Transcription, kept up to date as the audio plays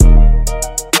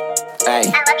Hey.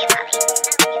 I love you,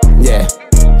 Poppy. Yeah.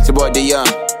 It's your boy DYOUNG.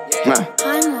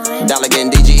 Dollar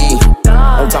getting DGE.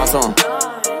 Let me talk to him.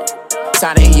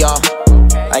 Time to eat, y'all.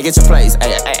 Hey, get your plates.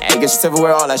 Hey, get your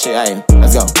silverware, all that shit. Hey,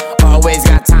 let's go. Always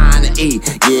got time to eat.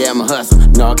 Yeah, I'm a hustler.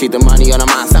 No, keep the money on the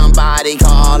mind. Somebody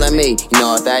calling me. You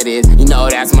know what that is. You know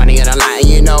that's money on the line.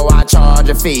 You know I charge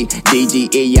a fee.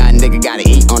 DGE, young nigga gotta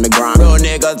eat on the grind. Real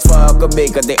niggas fuck with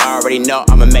me, cause they already know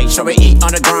I'ma make sure we eat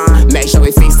on the grind. Make sure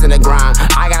we feast in the grind.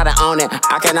 I gotta own it.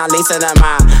 I cannot lease in the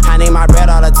mind. I need my bread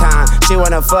all the time. She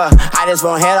wanna fuck. I just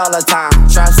want head all the time.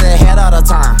 Trap said head all the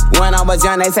time. When I was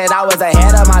young, they said I was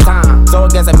ahead of my time. So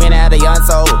against a minute at a young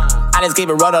soul. I just keep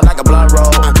it rolled up like a blunt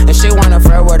roll. And she wanna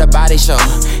flirt with a body show.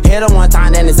 Hit her one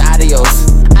time, then it's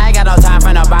adios. I ain't got no time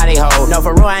for nobody, ho. No,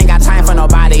 for real, I ain't got time for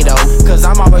nobody, though. Cause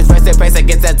I'm always resting, pace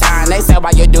against the time. They say,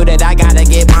 why you do that, I gotta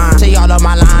get mine. She all on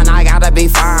my line, I gotta be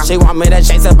fine. She want me to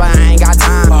chase her, but I ain't got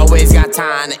time. Always got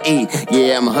time to eat.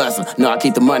 Yeah, I'm a hustler. No, I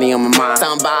keep the money on my mind.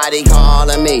 Somebody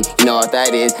calling me. You know what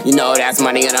that is. You know that's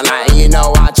money on the line. You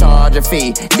know I charge a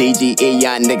fee. DGE,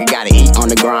 young nigga gotta eat on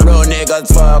the grind. Real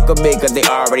niggas fuck with me, cause they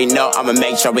already know I'ma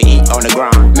make sure we eat on the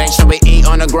grind. Make sure we eat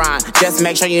on the grind. Just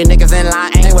make sure you niggas in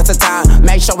line. Ain't what's the time.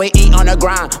 Make sure we eat on the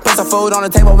grind. Put some food on the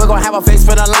table, we're gonna have a face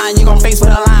for the line. You gon' face for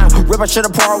the line. Rip a shit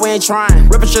apart, we ain't trying.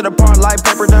 Rip a shit apart like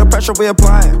paper, the pressure we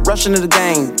apply. Rushing to the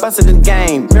game, busted in the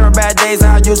game. Remember bad days,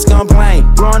 I used to complain.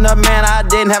 Growing up, man, I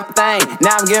didn't have a thing.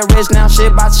 Now I'm getting rich, now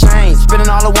shit about to change. Spending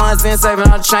all the ones, been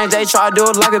saving all the change. They try to do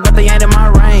it like it, but they ain't in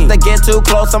my range. They get too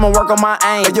close, I'ma work on my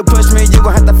aim. If you push me, you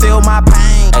gon' have to feel my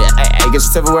pain. Hey, get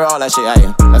your silverware, all that shit. Hey,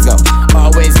 let's go.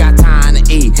 Always got time to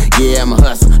eat. Yeah, I'm a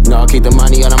hustler. No, keep the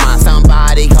money on the mind.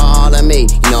 Somebody calling me.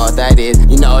 You know what that is.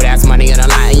 You know that's money on the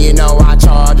line. You know I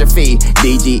charge a fee.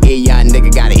 DGE, young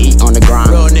nigga gotta eat on the grind.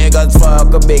 Real niggas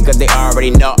fuck with me, cause they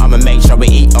already know I'ma make sure we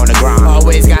eat on the grind.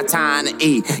 Always got time to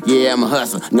eat. Yeah, I'm a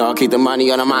hustler. No, keep the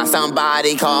money on the mind.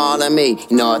 Somebody calling me.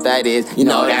 You know what that is. You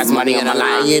know that's money on the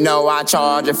line. You know I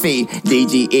charge a fee.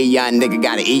 DGE, young nigga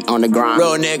gotta eat on the grind.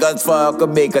 Real niggas fuck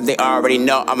with me, cause they already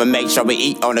know I'ma make sure we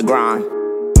eat on the grind.